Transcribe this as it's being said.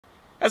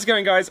How's it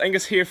going, guys?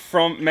 Angus here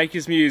from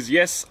Maker's Muse.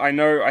 Yes, I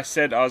know I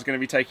said I was going to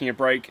be taking a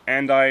break,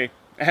 and I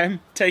am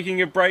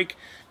taking a break,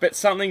 but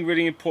something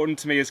really important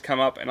to me has come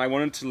up and I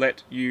wanted to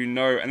let you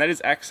know, and that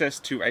is access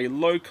to a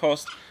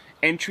low-cost,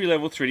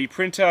 entry-level 3D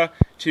printer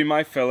to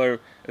my fellow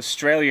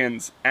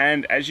Australians.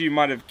 And as you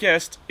might have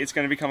guessed, it's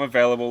going to become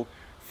available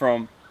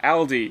from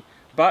Aldi.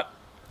 But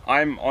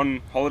I'm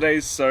on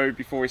holidays, so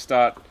before we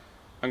start,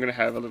 I'm going to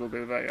have a little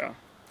bit of a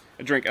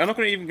drink. And I'm not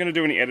even going to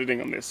do any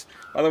editing on this.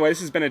 By the way,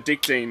 this is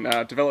Benedictine,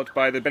 developed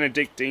by the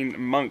Benedictine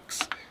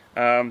monks.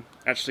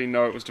 Actually,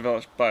 no, it was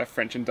developed by a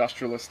French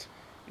industrialist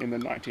in the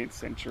 19th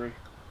century.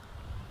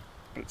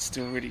 But it's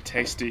still really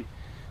tasty.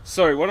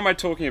 So, what am I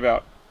talking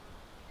about?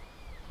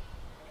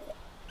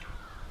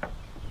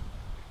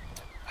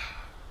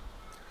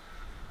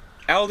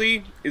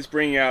 Aldi is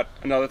bringing out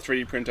another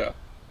 3D printer.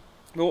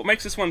 But what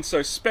makes this one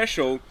so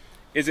special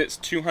is it's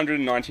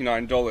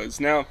 $299.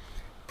 Now,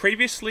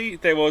 previously,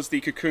 there was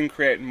the Cocoon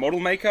Create Model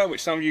Maker,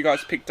 which some of you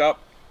guys picked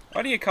up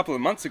only a couple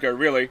of months ago,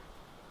 really.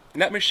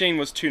 And that machine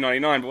was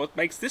 $299, but what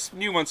makes this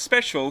new one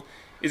special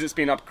is it's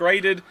been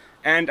upgraded,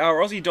 and our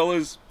Aussie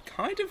dollar's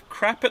kind of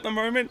crap at the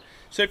moment.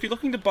 So if you're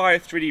looking to buy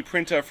a 3D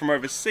printer from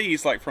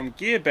overseas, like from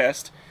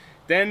GearBest,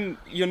 then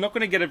you're not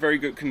going to get a very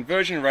good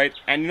conversion rate,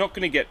 and you're not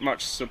going to get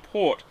much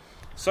support.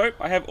 So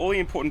I have all the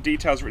important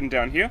details written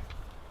down here.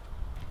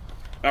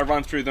 I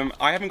run through them.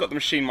 I haven't got the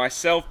machine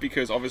myself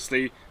because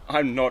obviously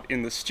I'm not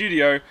in the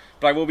studio,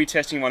 but I will be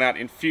testing one out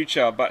in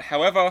future. But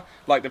however,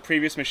 like the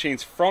previous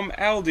machines from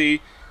Aldi,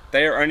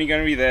 they are only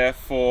going to be there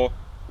for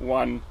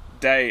one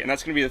day, and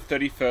that's going to be the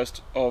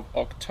 31st of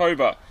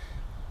October.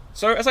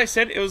 So as I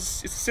said,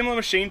 it's a similar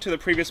machine to the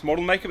previous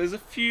Model Maker. There's a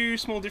few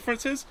small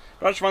differences,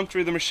 but I'll just run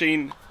through the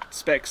machine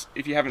specs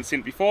if you haven't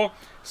seen it before.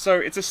 So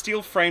it's a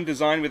steel frame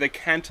design with a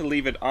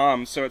cantilevered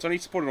arm, so it's only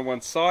supported on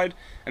one side,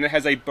 and it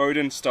has a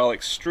Bowden style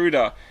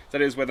extruder.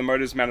 That is where the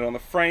motor is mounted on the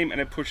frame and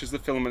it pushes the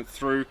filament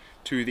through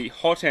to the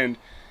hot end.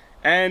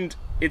 And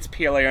it's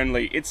PLA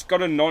only. It's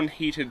got a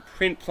non-heated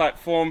print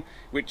platform,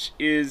 which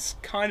is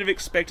kind of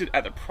expected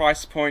at the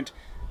price point,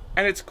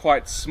 and it's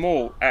quite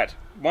small at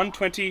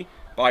 120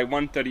 by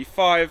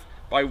 135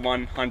 by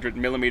 100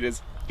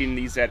 millimeters in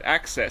the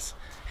Z-axis.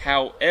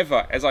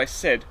 However, as I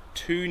said,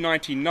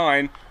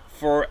 $299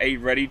 for a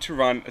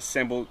ready-to-run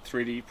assembled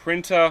 3D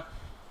printer.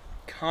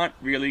 Can't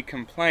really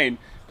complain,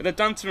 but they've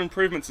done some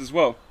improvements as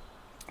well.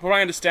 From what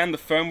I understand, the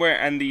firmware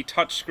and the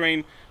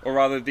touchscreen, or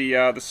rather the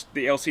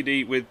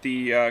LCD with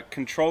the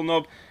control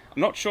knob,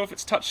 I'm not sure if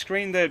it's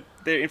touchscreen.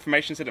 Their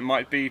information said it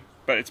might be,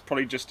 but it's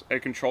probably just a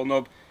control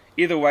knob.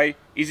 Either way,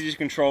 easy to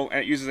control, and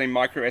it uses a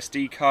micro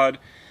SD card.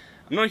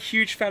 I'm not a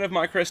huge fan of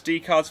micro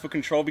SD cards for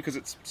control because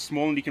it's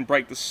small and you can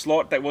break the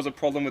slot. That was a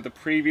problem with the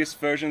previous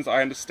versions,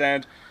 I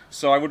understand.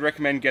 So I would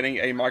recommend getting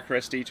a micro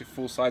SD to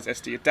full-size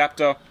SD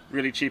adapter.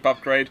 Really cheap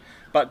upgrade.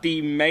 But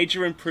the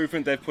major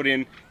improvement they've put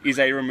in is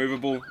a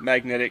removable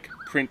magnetic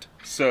print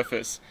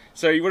surface.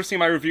 So you would have seen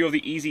my review of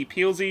the Easy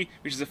Peelsy,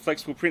 which is a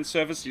flexible print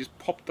surface. You just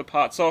pop the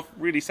parts off.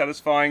 Really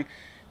satisfying.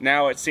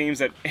 Now it seems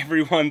that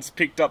everyone's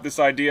picked up this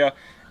idea,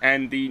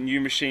 and the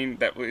new machine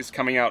that is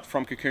coming out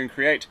from Cocoon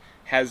Create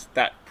has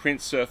that print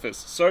surface.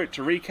 So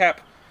to recap,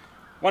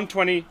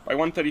 120 by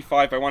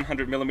 135 by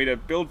 100 millimeter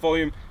build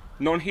volume,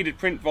 non-heated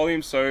print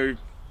volume, so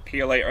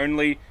PLA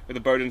only with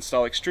a Bowden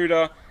style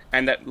extruder,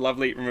 and that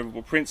lovely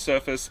removable print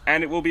surface,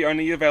 and it will be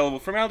only available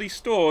from Aldi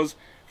stores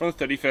from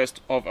the 31st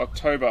of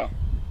October.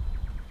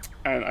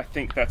 And I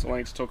think that's all I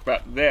need to talk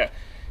about there.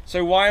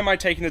 So why am I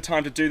taking the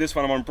time to do this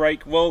when I'm on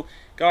break? Well,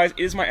 guys,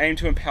 it is my aim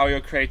to empower your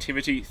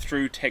creativity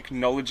through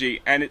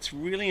technology, and it's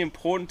really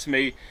important to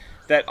me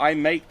that I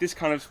make this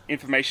kind of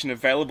information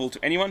available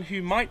to anyone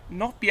who might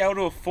not be able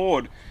to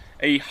afford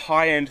a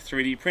high-end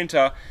 3D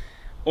printer,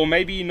 or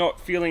maybe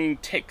not feeling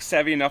tech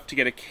savvy enough to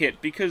get a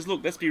kit. Because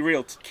look, let's be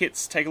real,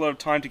 kits take a lot of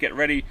time to get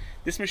ready.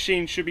 This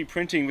machine should be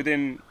printing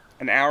within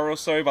an hour or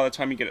so by the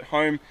time you get it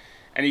home,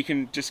 and you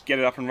can just get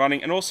it up and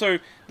running. And also,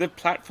 the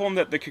platform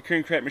that the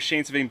Cocoon Create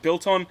machines have been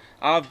built on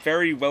are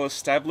very well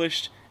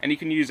established, and you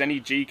can use any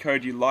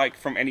G-code you like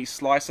from any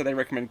slicer. They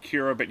recommend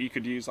Cura, but you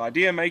could use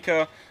Idea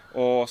Maker,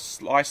 or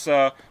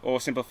Slicer,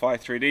 or Simplify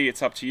 3D,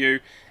 it's up to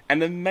you.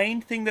 And the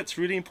main thing that's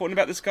really important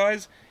about this,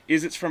 guys,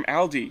 is it's from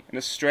Aldi, an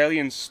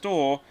Australian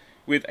store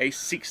with a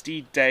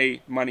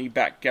 60-day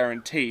money-back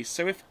guarantee.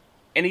 So if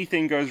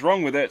anything goes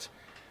wrong with it,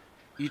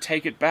 you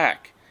take it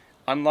back.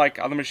 Unlike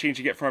other machines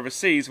you get from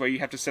overseas, where you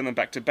have to send them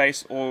back to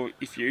base, or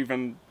if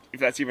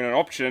that's even an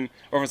option,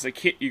 or if it's a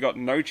kit, you got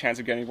no chance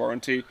of getting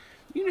warranty.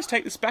 You can just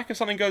take this back if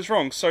something goes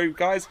wrong. So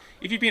guys,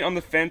 if you've been on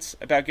the fence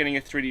about getting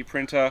a 3D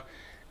printer,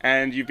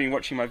 and you've been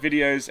watching my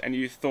videos and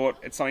you thought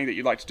it's something that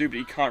you'd like to do but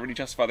you can't really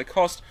justify the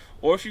cost,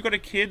 or if you've got a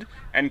kid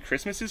and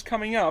Christmas is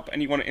coming up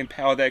and you want to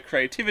empower their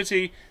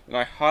creativity, then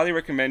I highly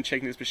recommend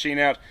checking this machine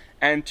out.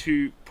 And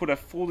to put a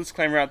full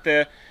disclaimer out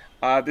there,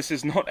 this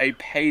is not a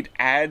paid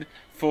ad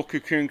for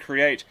Cocoon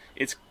Create.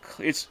 It's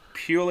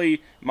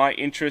purely my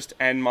interest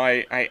and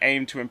I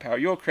aim to empower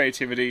your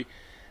creativity,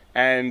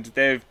 and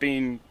they've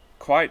been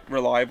quite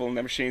reliable in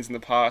their machines in the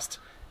past,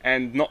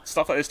 and not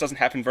stuff like this doesn't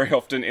happen very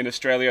often in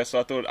Australia, so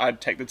I thought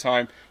I'd take the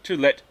time to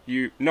let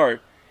you know.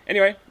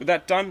 Anyway, with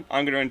that done,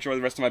 I'm going to enjoy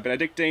the rest of my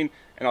Benedictine,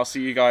 and I'll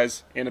see you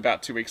guys in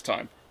about 2 weeks'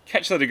 time.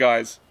 Catch you later,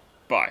 guys.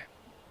 Bye.